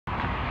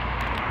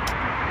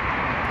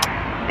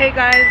Hey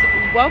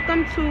guys,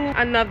 welcome to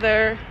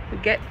another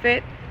Get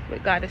Fit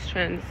with Goddess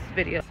Trends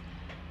video.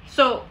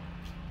 So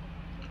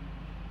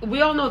we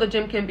all know the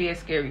gym can be a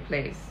scary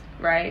place,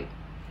 right?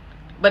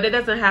 But it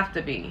doesn't have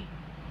to be.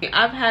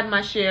 I've had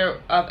my share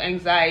of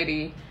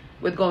anxiety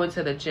with going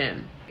to the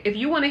gym. If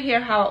you want to hear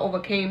how I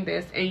overcame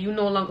this and you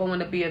no longer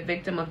want to be a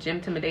victim of gym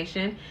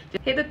intimidation,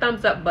 just hit the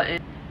thumbs up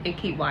button and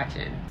keep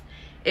watching.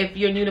 If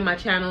you're new to my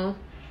channel,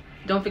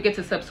 don't forget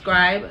to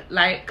subscribe,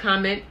 like,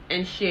 comment,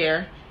 and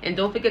share. And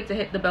don't forget to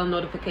hit the bell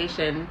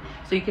notification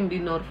so you can be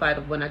notified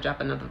of when I drop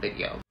another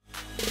video.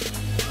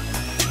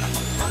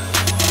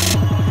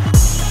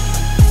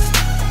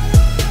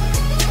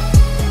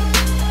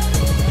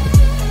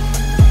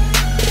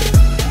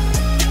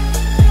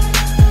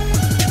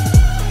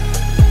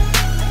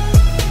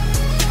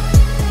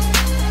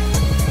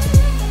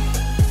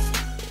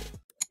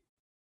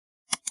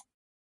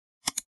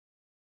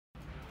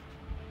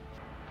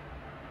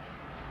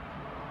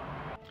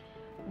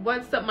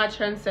 What's up, my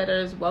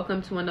trendsetters?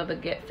 Welcome to another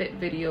Get Fit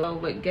video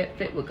with Get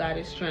Fit with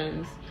Goddess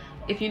Trends.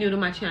 If you're new to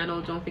my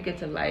channel, don't forget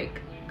to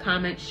like,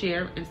 comment,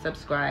 share, and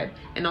subscribe,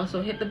 and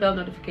also hit the bell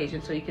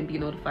notification so you can be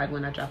notified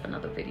when I drop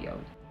another video.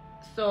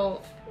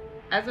 So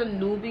as a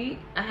newbie,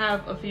 I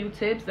have a few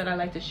tips that I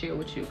like to share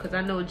with you because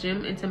I know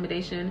gym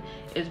intimidation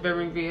is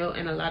very real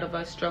and a lot of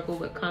us struggle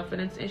with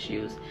confidence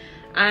issues.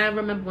 I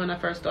remember when I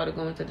first started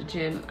going to the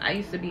gym, I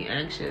used to be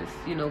anxious,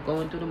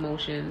 going through the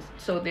motions.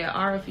 So there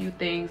are a few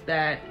things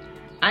that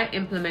I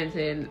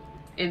implemented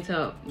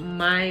into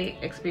my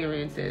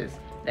experiences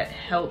that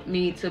helped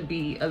me to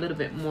be a little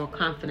bit more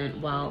confident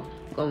while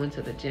going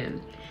to the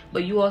gym.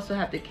 But you also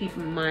have to keep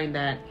in mind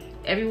that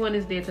everyone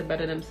is there to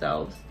better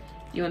themselves.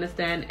 You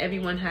understand?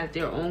 Everyone has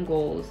their own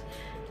goals.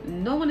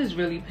 No one is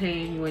really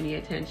paying you any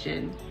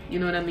attention. You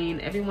know what I mean?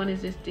 Everyone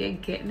is just there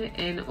getting it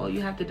in. All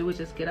you have to do is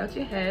just get out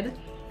your head.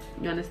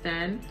 You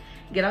understand?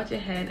 Get out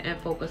your head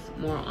and focus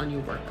more on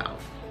your workout.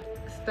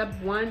 Step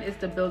one is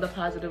to build a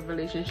positive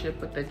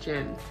relationship with the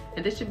gym,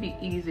 and this should be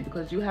easy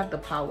because you have the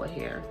power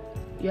here.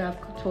 You have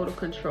total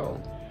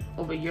control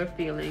over your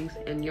feelings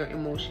and your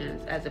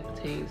emotions as it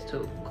pertains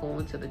to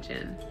going to the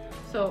gym.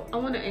 So I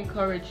want to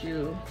encourage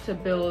you to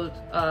build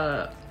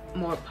a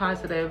more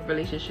positive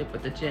relationship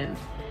with the gym,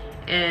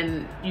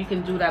 and you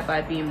can do that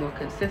by being more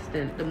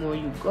consistent. The more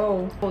you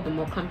go, the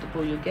more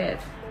comfortable you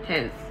get,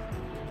 hence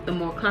the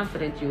more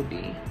confident you'll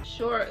be.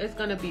 Sure, it's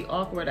going to be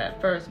awkward at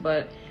first,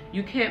 but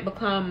you can't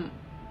become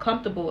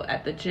comfortable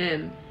at the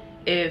gym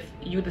if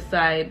you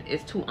decide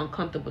it's too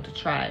uncomfortable to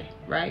try,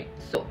 right?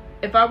 So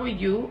if I were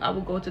you, I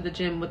would go to the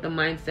gym with the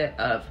mindset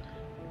of,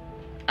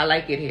 I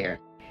like it here.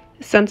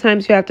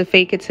 Sometimes you have to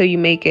fake it till you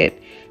make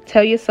it.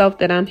 Tell yourself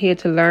that I'm here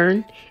to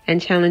learn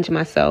and challenge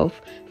myself.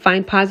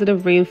 Find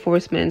positive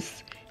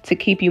reinforcements to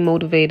keep you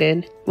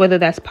motivated, whether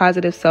that's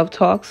positive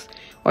self-talks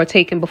or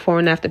taking before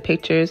and after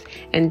pictures,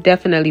 and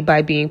definitely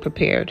by being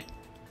prepared.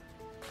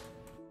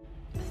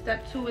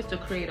 Step two is to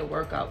create a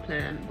workout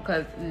plan,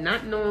 because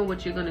not knowing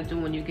what you're going to do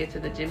when you get to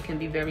the gym can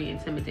be very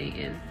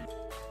intimidating.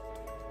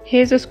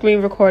 Here's a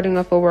screen recording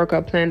of a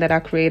workout plan that I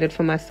created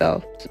for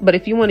myself. But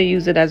if you want to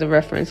use it as a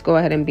reference, go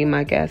ahead and be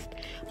my guest.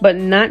 But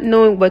not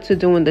knowing what to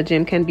do in the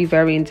gym can be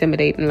very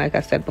intimidating, like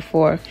I said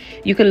before.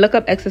 You can look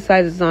up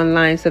exercises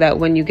online so that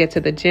when you get to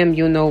the gym,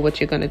 you'll know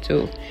what you're going to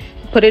do.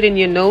 Put it in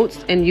your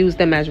notes and use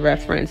them as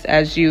reference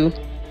as you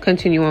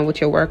continue on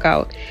with your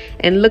workout,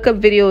 and look up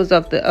videos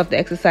of the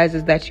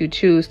exercises that you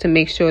choose to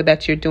make sure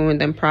that you're doing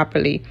them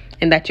properly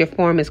and that your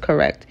form is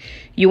correct.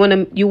 You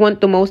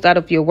want the most out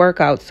of your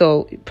workout,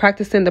 so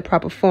practicing the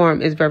proper form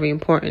is very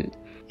important.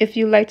 If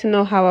you'd like to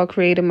know how I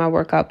created my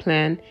workout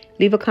plan,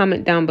 leave a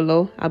comment down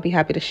below. I'll be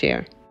happy to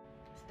share.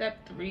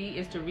 Step three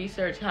is to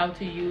research how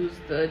to use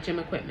the gym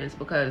equipment,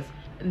 because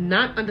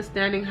not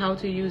understanding how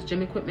to use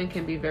gym equipment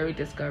can be very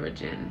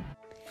discouraging.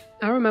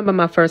 I remember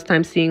my first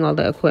time seeing all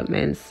the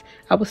equipments.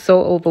 I was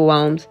so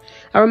overwhelmed.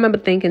 I remember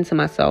thinking to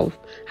myself,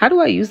 how do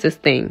I use this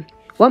thing?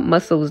 What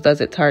muscles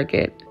does it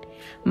target?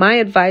 My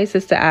advice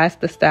is to ask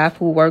the staff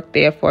who work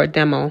there for a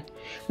demo.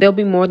 They'll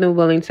be more than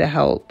willing to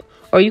help.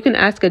 Or you can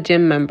ask a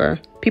gym member.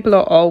 People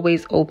are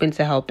always open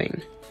to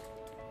helping.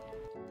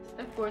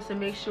 Step four is to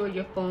make sure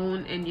your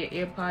phone and your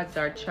AirPods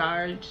are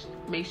charged.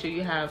 Make sure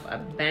you have a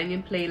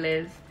banging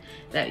playlist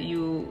that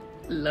you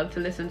love to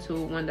listen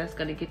to, one that's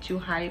going to get you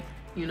hyped.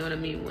 You know what I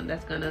mean? One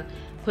that's gonna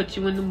put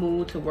you in the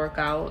mood to work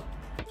out.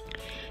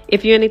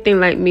 If you're anything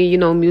like me, you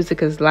know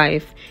music is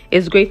life.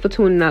 It's great for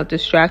tuning out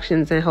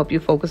distractions and help you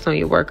focus on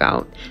your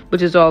workout,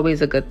 which is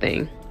always a good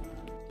thing.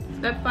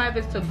 Step five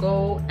is to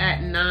go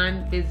at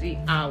non-busy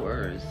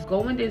hours.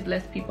 Go when there's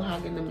less people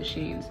hogging the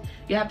machines.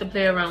 You have to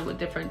play around with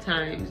different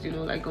times,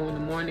 like go in the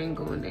morning,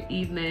 go in the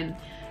evening,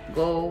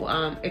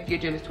 go if your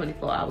gym is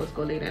 24 hours,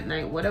 go late at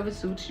night, whatever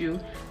suits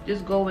you.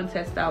 Just go and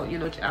test out,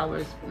 which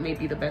hours may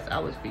be the best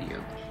hours for you.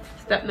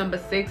 Step number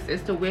 6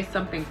 is to wear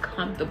something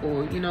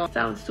comfortable. It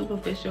sounds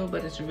superficial,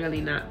 but it's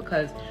really not,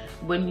 because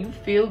when you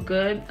feel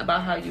good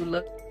about how you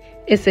look,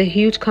 It's a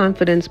huge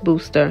confidence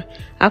booster.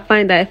 I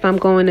find that if I'm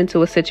going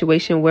into a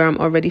situation where I'm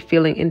already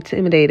feeling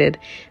intimidated,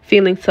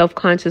 feeling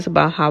self-conscious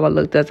about how I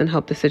look doesn't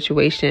help the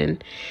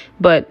situation.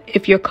 But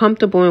if you're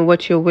comfortable in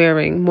what you're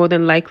wearing, more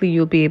than likely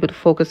you'll be able to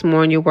focus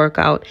more on your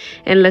workout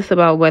and less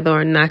about whether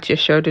or not your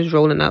shirt is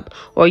rolling up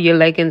or your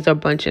leggings are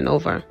bunching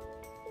over.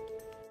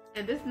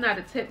 And this is not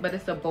a tip, but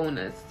it's a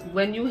bonus.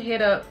 When you hit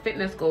a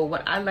fitness goal,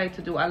 what I like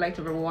to do, I like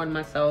to reward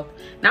myself.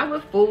 Not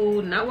with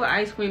food, not with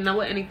ice cream, not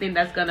with anything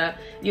that's gonna,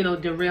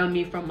 derail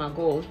me from my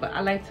goals. But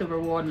I like to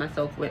reward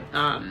myself with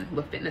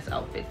fitness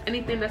outfits.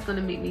 Anything that's gonna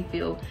make me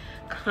feel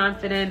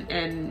confident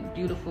and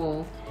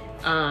beautiful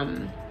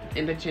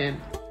in the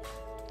gym.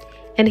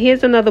 And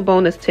here's another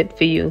bonus tip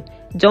for you.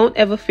 Don't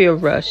ever feel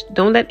rushed.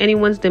 Don't let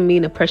anyone's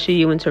demeanor pressure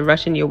you into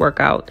rushing your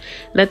workout.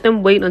 Let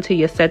them wait until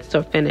your sets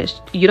are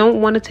finished. You don't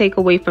want to take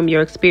away from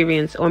your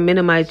experience or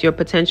minimize your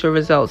potential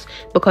results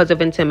because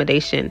of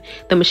intimidation.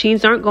 The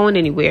machines aren't going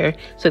anywhere,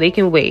 so they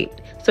can wait.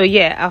 So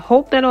yeah, I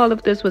hope that all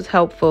of this was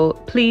helpful.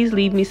 Please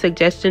leave me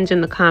suggestions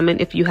in the comment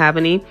if you have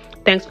any.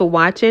 Thanks for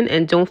watching,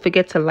 and don't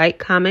forget to like,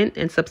 comment,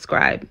 and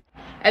subscribe.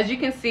 As you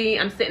can see,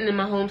 I'm sitting in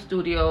my home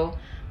studio,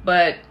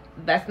 but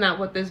that's not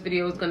what this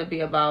video is going to be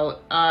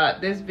about.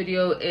 This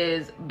video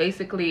is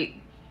basically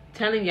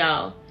telling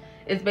y'all,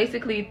 it's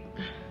basically,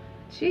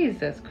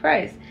 Jesus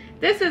Christ,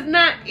 this is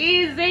not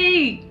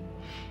easy.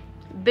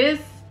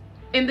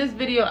 In this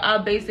video,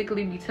 I'll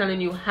basically be telling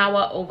you how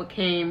I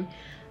overcame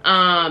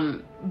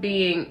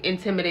being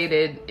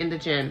intimidated in the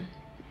gym.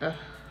 Ugh.